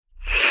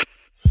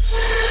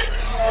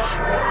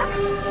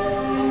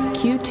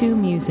Q2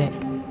 Music.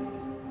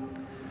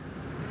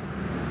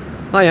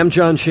 Hi, I'm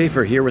John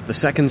Schaefer here with the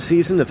second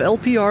season of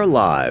LPR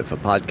Live, a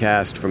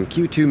podcast from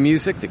Q2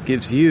 Music that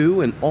gives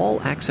you an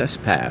all-access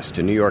pass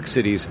to New York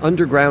City's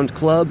underground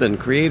club and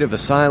creative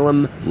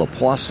asylum, Le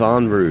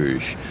Poisson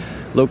Rouge.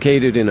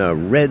 Located in a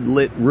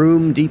red-lit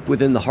room deep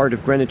within the heart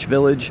of Greenwich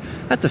Village,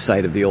 at the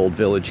site of the Old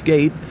Village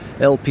Gate,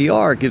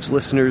 LPR gives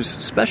listeners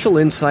special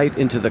insight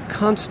into the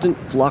constant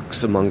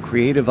flux among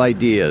creative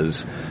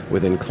ideas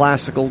within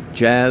classical,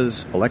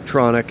 jazz,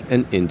 electronic,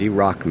 and indie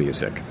rock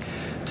music.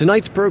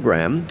 Tonight's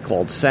program,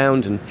 called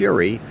Sound and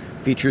Fury,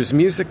 features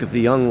music of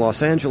the young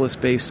Los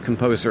Angeles-based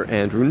composer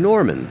Andrew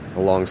Norman,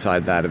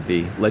 alongside that of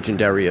the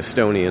legendary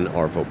Estonian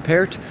Arvo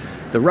Pärt,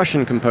 the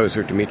Russian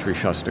composer Dmitri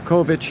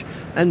Shostakovich,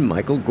 and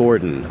Michael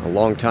Gordon, a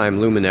longtime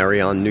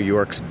luminary on New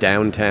York's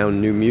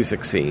downtown new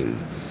music scene.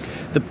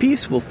 The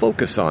piece we'll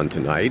focus on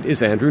tonight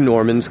is Andrew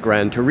Norman's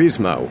Gran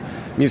Turismo,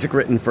 music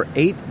written for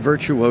 8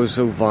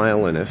 virtuoso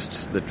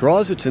violinists that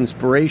draws its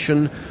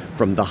inspiration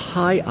from the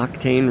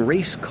high-octane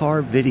race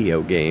car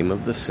video game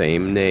of the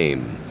same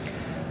name.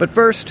 But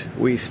first,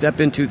 we step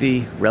into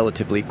the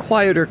relatively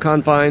quieter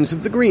confines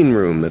of the Green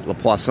Room at Le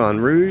Poisson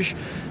Rouge,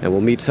 and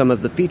we'll meet some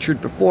of the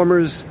featured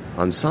performers,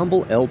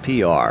 Ensemble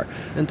LPR,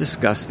 and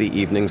discuss the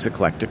evening's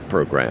eclectic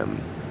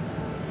program.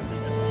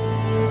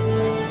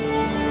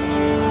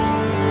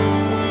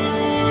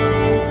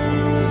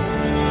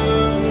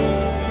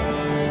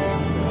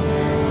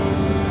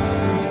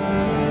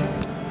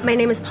 My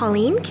name is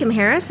Pauline Kim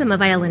Harris. I'm a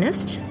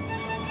violinist.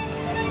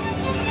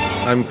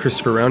 I'm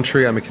Christopher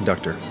Roundtree. I'm a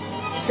conductor.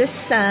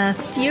 This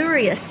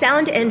furious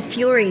Sound and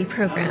Fury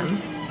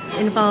program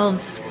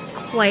involves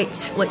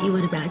quite what you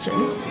would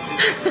imagine.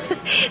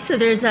 So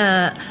there's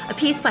a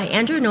piece by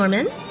Andrew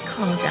Norman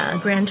called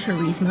Gran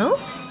Turismo.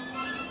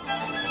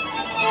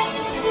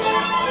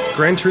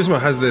 Gran Turismo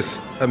has this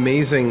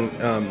amazing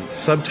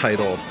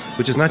subtitle,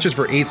 which is not just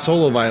for 8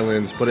 solo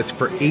violins, but it's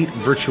for 8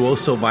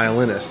 virtuoso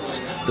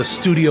violinists, the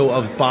studio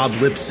of Bob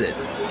Lipset.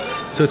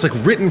 So it's like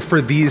written for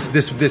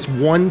this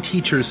one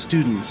teacher's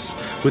students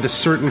with a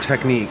certain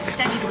technique.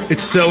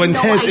 It's so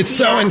intense. It's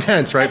so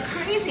intense, right? That's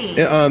crazy.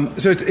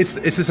 So it's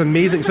this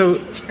amazing. So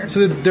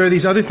there are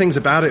these other things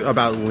about it,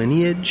 about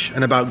lineage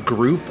and about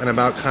group and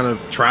about kind of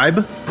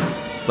tribe.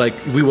 Like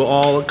we will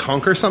all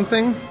conquer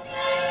something.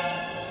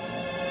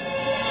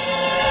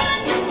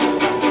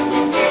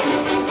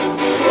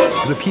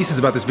 The piece is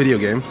about this video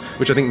game,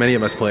 which I think many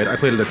of us played. I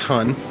played it a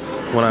ton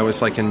when I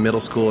was like in middle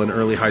school and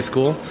early high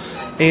school.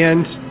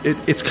 And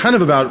it's kind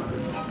of about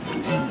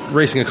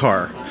racing a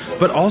car.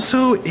 But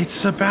also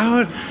it's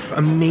about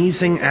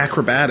amazing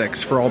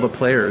acrobatics for all the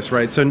players,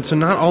 right? So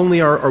not only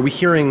are we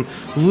hearing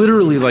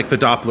literally like the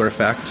Doppler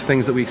effect,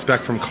 things that we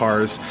expect from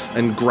cars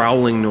and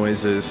growling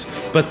noises,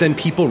 but then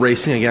people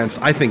racing against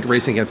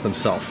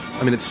themselves.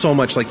 I mean, it's so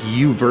much like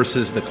you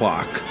versus the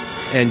clock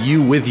and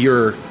you with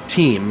your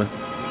team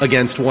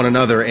against one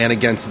another and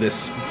against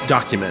this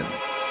document.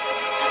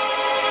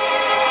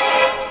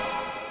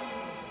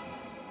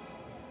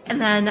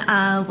 And then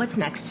what's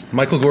next?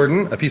 Michael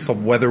Gordon, a piece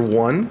called Weather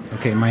One.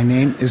 Okay, my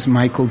name is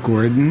Michael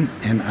Gordon,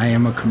 and I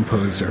am a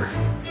composer.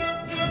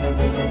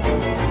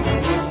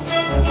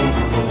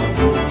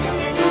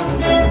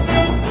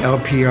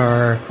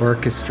 LPR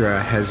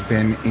Orchestra has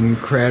been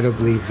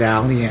incredibly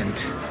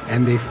valiant,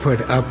 and they've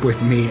put up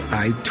with me.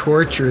 I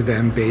torture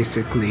them,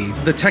 basically.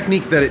 The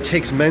technique that it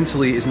takes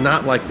mentally is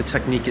not like the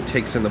technique it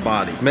takes in the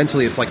body.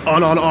 Mentally, it's like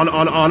on,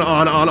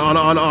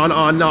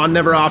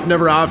 never off,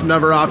 never off,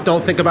 never off.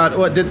 Don't think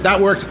about,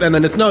 that worked, and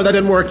then it's, no, that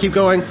didn't work, keep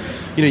going.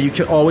 You know, you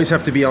can always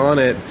have to be on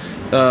it,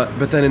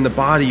 but then in the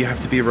body, you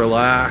have to be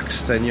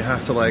relaxed, and you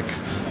have to, like,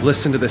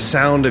 listen to the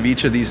sound of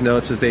each of these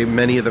notes as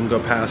many of them go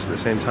past at the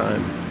same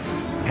time.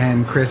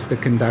 And Chris, the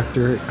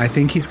conductor, I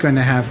think he's going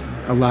to have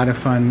a lot of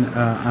fun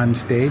on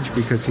stage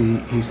because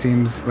he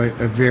seems like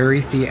a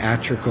very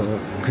theatrical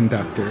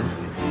conductor.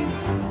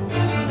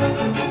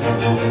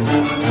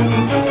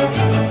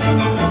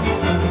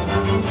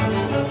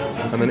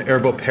 And then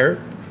Arvo Pärt,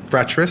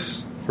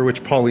 Fratres, for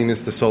which Pauline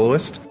is the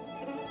soloist.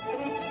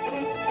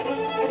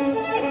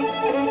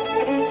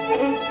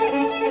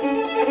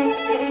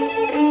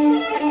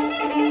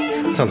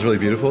 It sounds really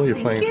beautiful. You're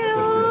playing.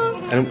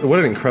 Thank you. And what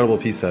an incredible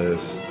piece that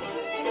is.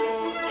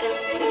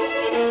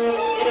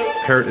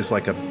 Pärt is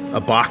like a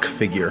Bach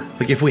figure.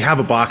 Like if we have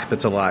a Bach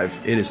that's alive,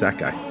 it is that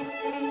guy.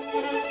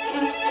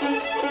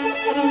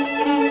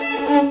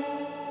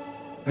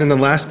 And then the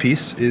last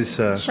piece is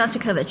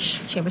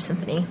Shostakovich Chamber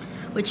Symphony,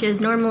 which is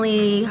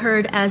normally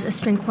heard as a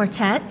string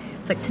quartet,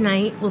 but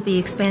tonight will be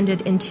expanded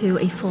into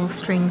a full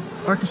string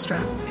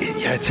orchestra.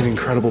 Yeah, it's an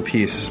incredible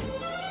piece.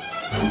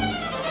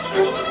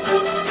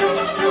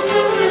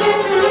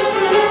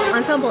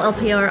 Ensemble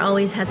LPR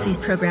always has these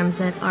programs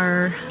that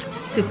are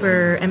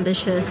super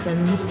ambitious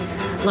and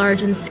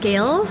large in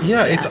scale.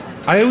 Yeah.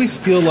 I always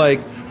feel like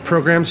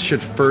programs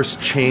should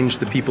first change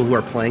the people who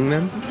are playing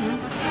them.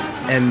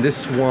 Mm-hmm. And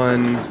this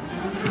one,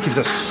 it gives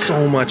us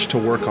so much to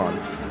work on.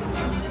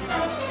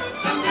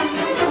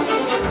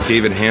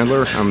 David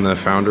Handler, I'm the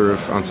founder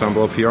of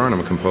Ensemble LPR, and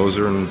I'm a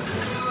composer and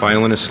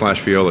violinist /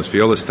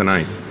 violist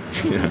tonight.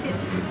 Yeah.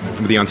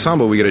 With the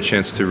ensemble, we get a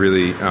chance to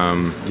really,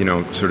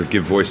 sort of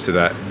give voice to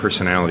that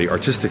personality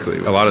artistically.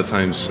 A lot of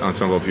times,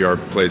 Ensemble LPR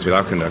plays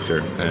without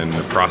conductor, and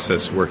the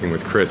process working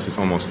with Chris is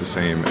almost the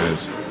same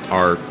as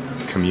our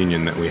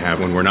communion that we have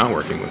when we're not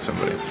working with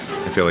somebody.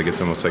 I feel like it's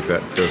almost like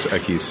that Dos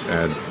Equis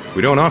ad.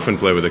 We don't often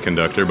play with a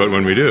conductor, but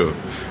when we do,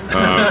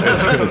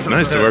 it's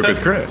nice to work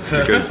with Chris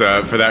because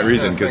for that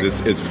reason, because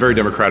it's a very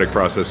democratic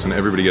process and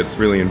everybody gets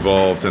really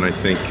involved, and I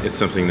think it's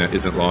something that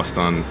isn't lost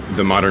on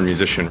the modern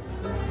musician.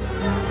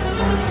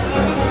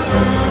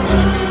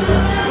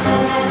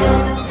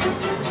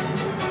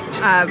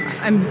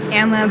 I'm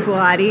Ann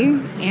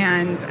Lancelotti,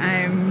 and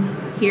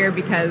I'm here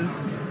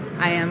because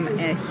I am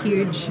a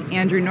huge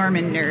Andrew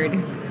Norman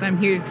nerd, so I'm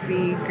here to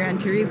see Gran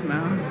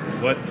Turismo.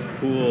 What's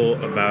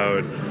cool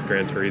about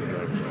Gran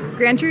Turismo?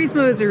 Gran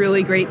Turismo is a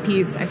really great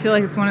piece. I feel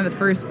like it's one of the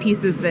first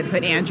pieces that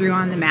put Andrew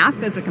on the map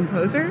as a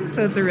composer,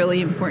 so it's a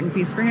really important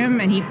piece for him,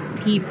 and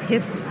he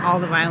pits all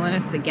the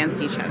violinists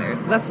against each other.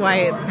 So that's why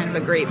it's kind of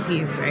a great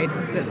piece, right?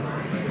 Because it's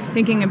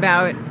thinking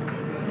about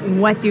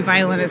what do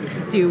violinists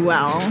do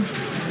well.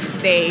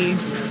 They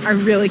are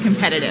really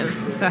competitive.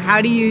 So how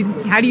do you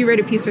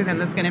write a piece for them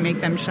that's going to make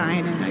them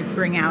shine and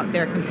bring out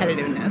their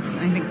competitiveness?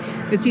 And I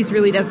think this piece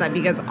really does that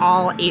because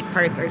all 8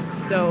 parts are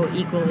so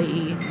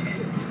equally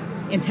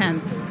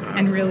intense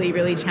and really,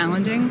 really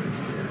challenging.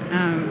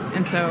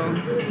 And so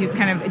he's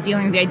kind of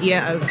dealing with the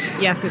idea of,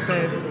 yes, it's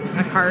a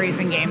car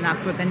racing game.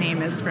 That's what the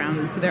name is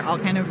from. So they're all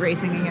kind of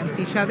racing against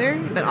each other,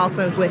 but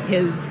also with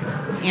his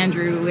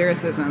Andrew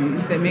lyricism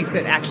that makes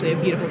it actually a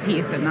beautiful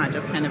piece and not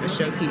just kind of a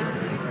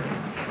showpiece.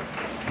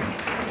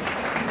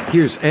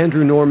 Here's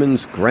Andrew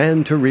Norman's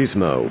Gran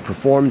Turismo,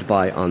 performed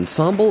by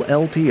Ensemble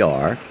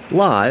LPR,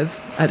 live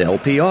at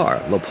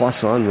LPR, Le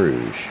Poisson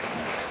Rouge.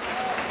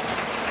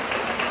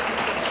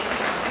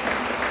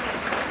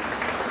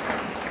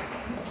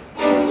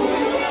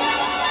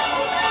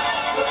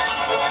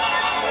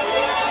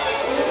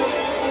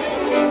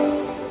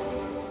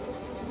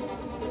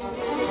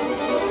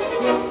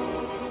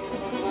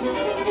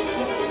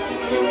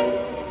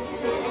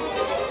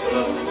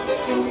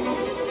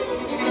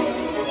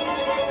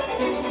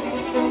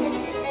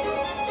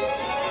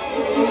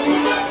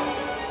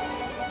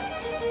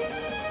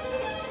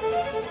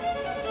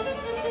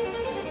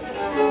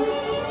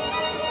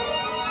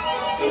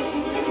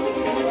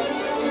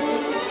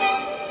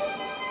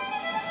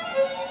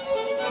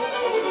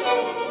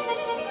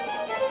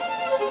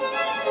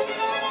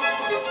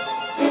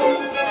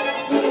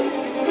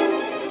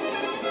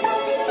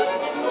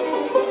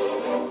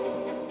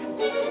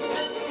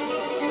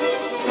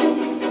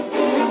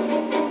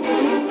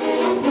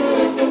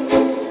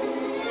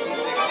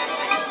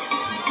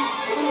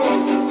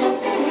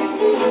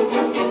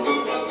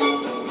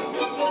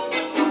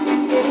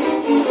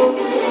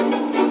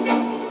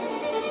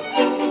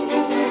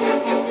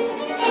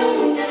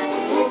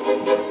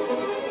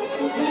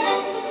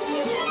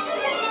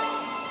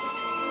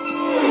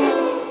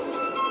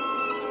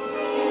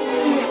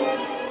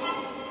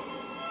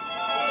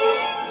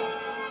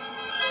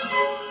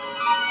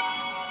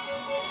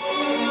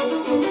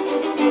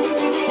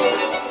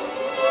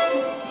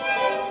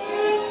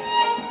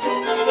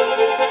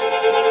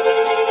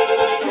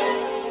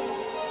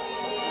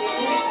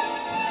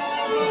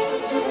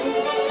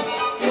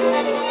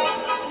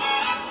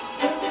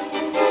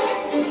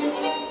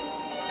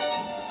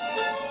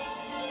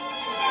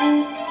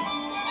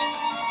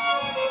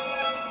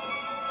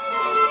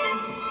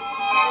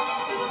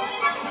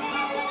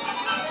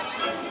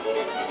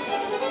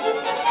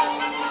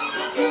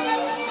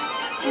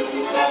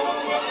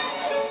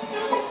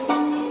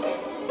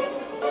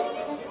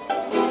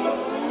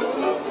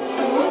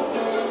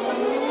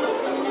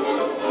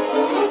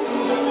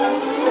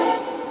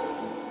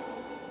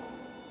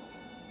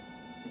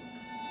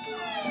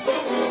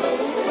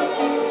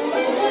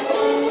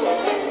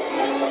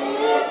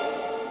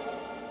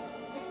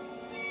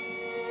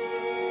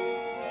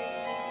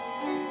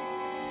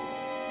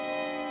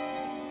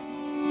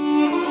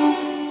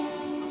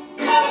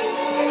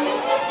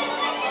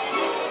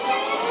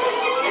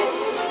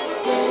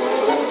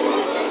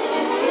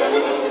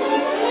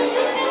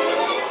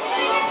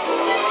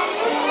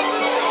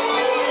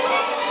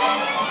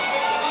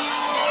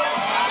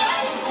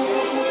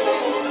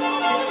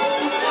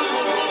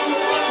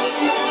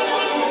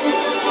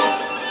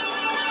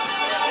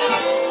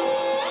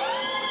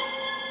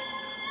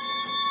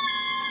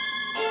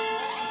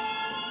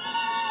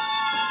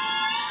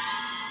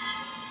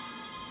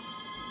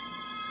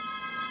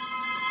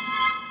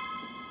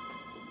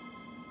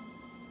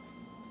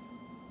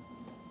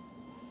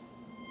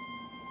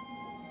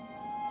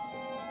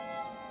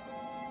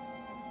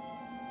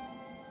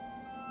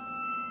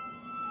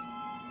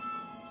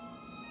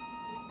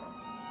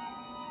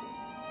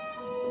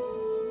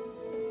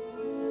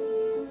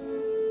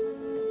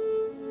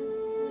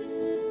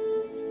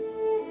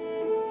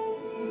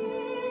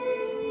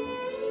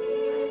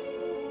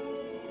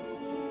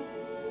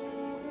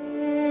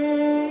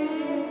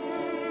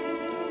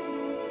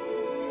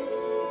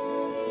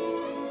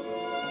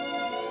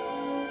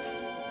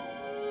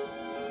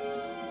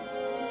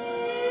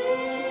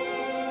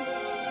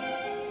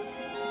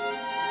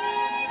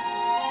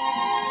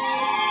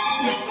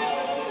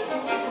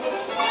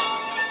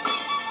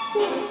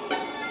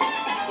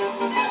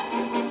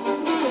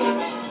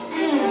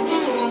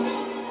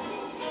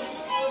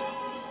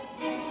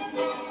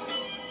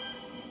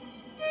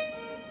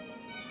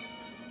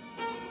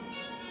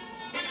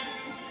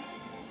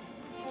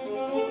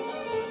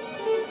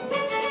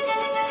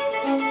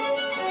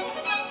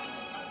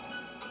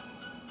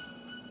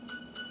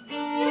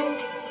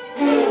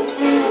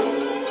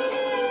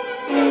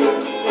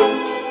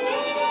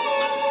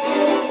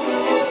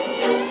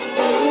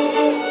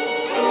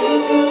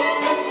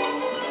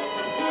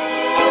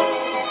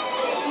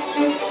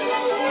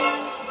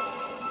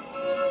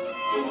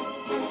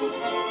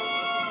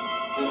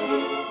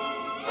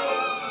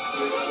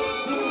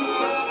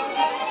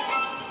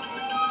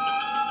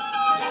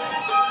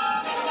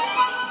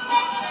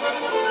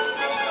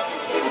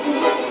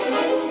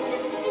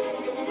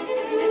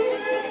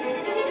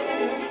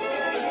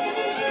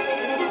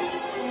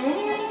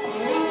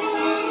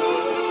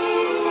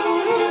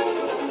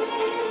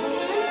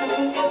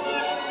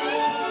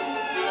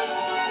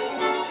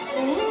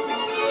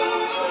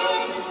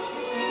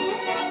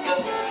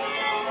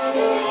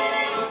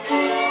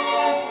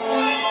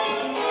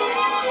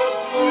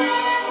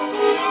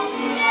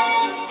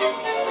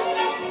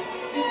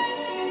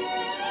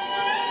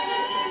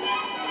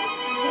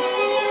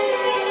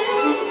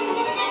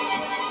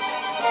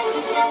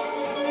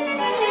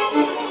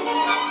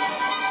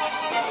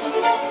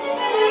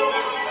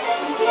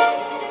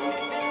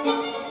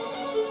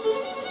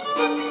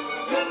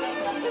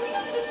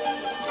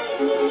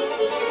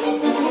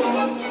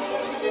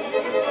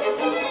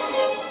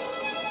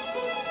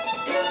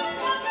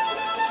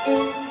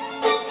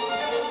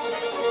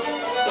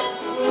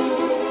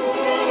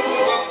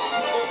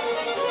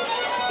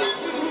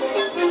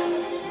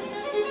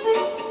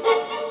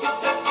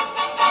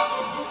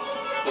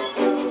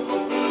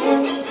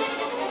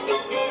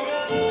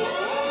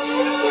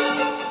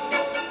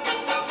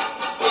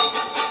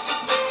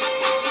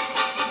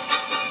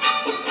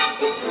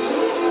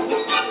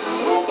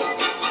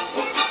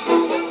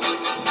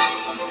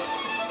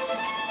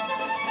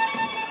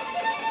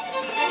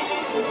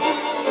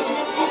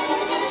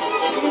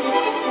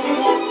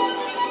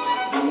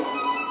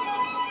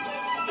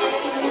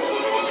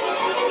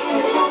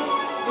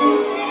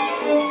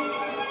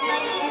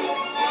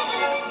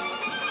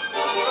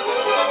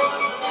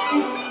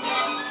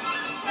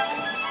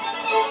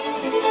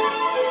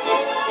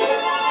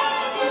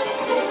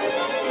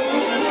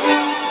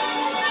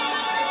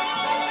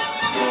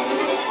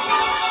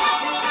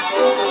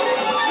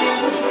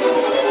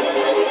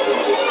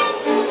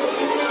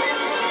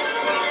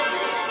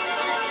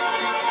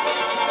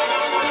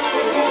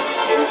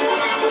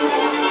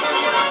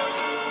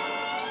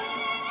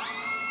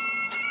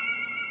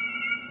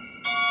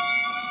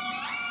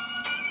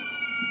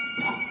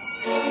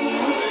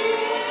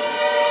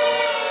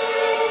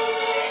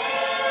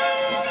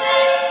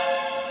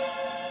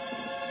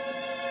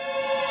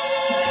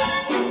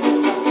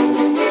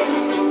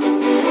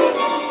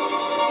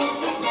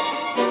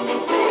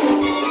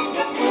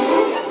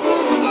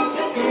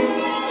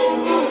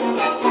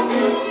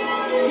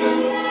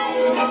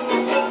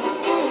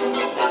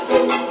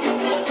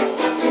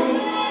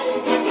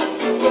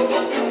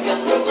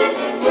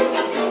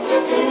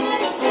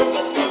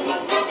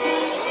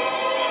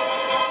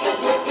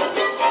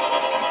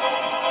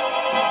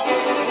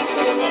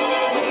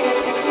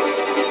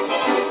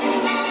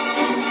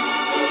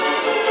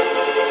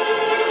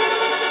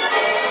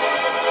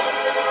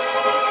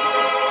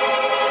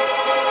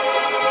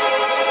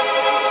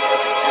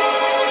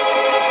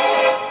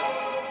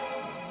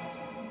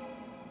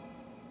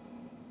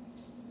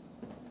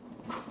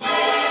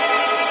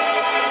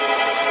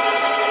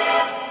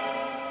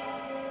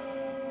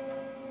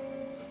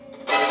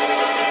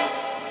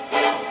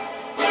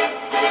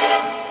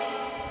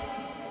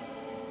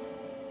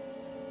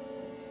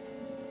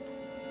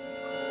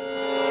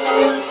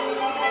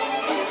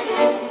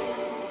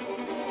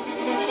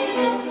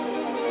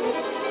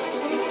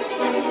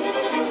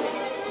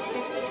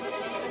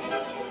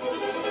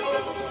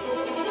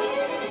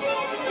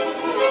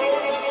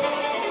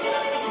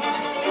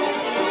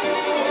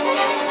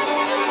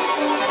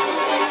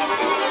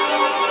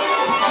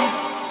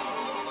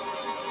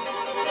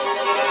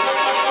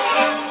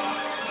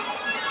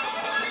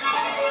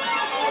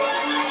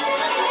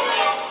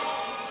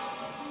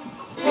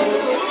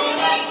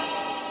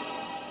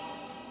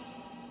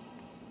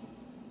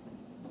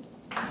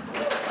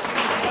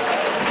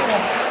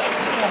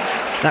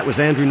 That was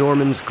Andrew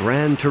Norman's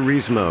Gran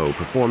Turismo,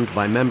 performed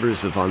by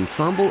members of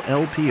Ensemble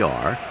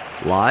LPR,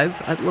 live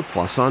at Le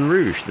Poisson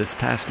Rouge this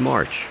past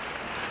March.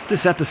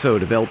 This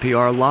episode of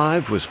LPR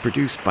Live was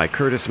produced by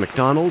Curtis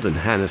McDonald and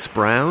Hannes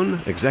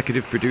Brown.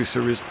 Executive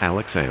producer is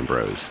Alex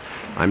Ambrose.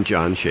 I'm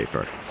John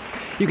Schaefer.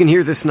 You can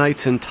hear this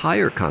night's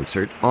entire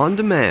concert on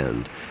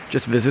demand.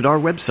 Just visit our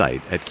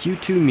website at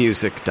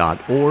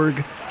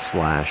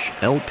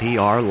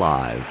q2music.org/LPR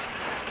Live.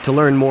 To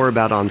learn more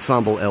about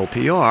Ensemble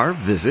LPR,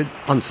 visit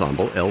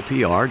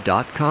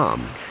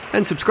ensembleLPR.com.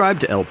 And subscribe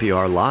to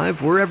LPR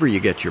Live wherever you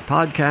get your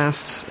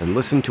podcasts, and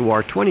listen to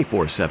our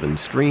 24/7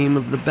 stream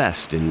of the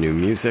best in new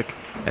music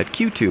at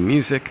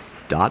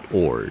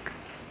q2music.org.